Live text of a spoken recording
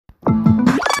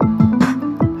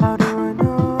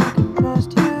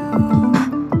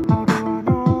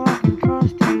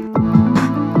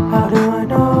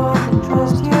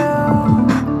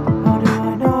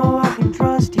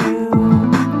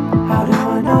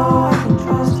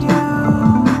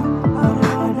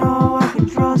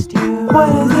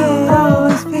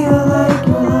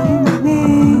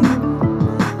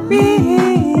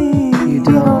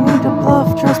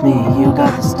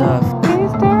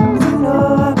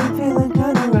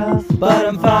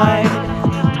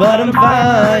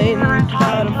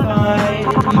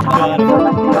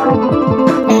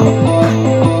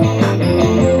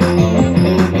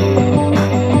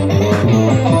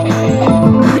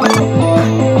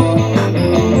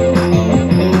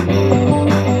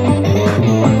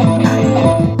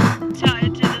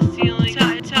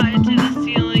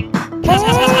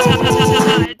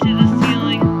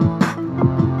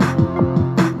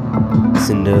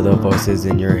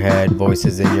voices in your head,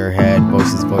 voices in your head,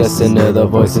 voices. Listen to the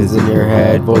voices in your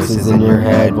head, voices in your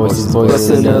head, voices.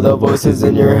 Listen to the voices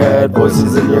in your head,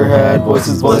 voices in your head,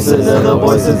 voices. Listen to the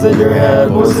voices in your head,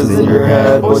 voices in your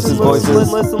head, voices.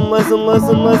 Listen, listen, listen,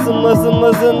 listen, listen,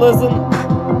 listen, listen.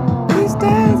 These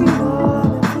days, you know, I've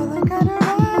been feeling kinda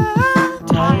rough.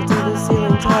 Tired to the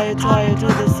ceiling, tired to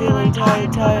the ceiling,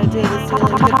 tired to the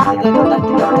ceiling, tired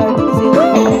to the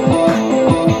ceiling.